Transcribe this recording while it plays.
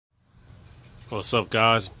What's up,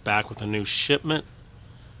 guys? Back with a new shipment.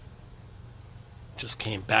 Just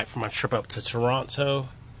came back from my trip up to Toronto,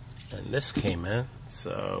 and this came in.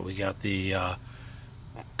 So we got the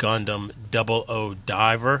Gundam 00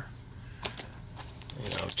 Diver. You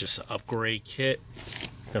know, just an upgrade kit.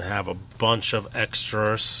 It's gonna have a bunch of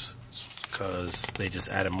extras because they just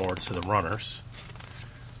added more to the runners.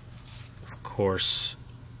 Of course,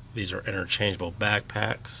 these are interchangeable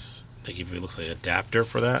backpacks. They give you, looks like, an adapter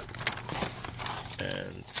for that.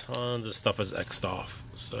 And tons of stuff is X'd off.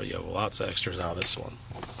 So you have lots of extras out of this one.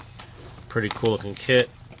 Pretty cool looking kit.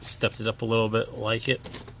 Stepped it up a little bit, like it.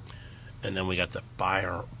 And then we got the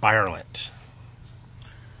Byarlant.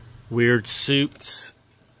 Weird suit.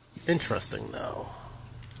 Interesting though.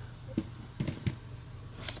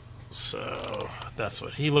 So that's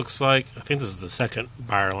what he looks like. I think this is the second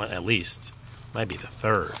Byarlant at least. Might be the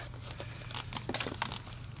third.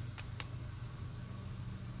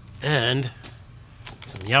 And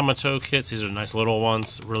some Yamato kits. These are nice little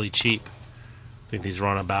ones, really cheap. I think these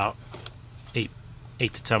run about eight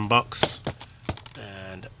to 10 bucks.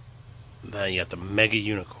 And then you got the Mega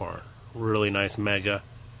Unicorn, really nice Mega.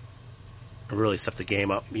 I really stepped the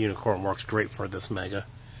game up. Unicorn works great for this Mega.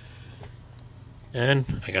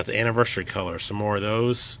 And I got the anniversary colors, some more of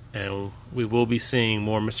those, and we will be seeing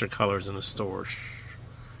more Mr. Colors in the store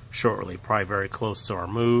shortly, probably very close to our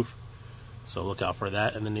move. So look out for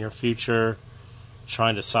that in the near future.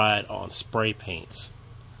 Trying to decide on spray paints.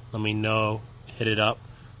 Let me know, hit it up.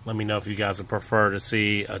 Let me know if you guys would prefer to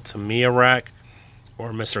see a Tamiya rack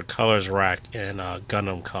or Mr. Colors rack in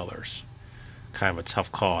Gundam colors. Kind of a tough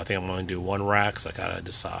call. I think I'm going to do one rack, so I gotta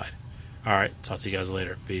decide. Alright, talk to you guys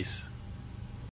later. Peace.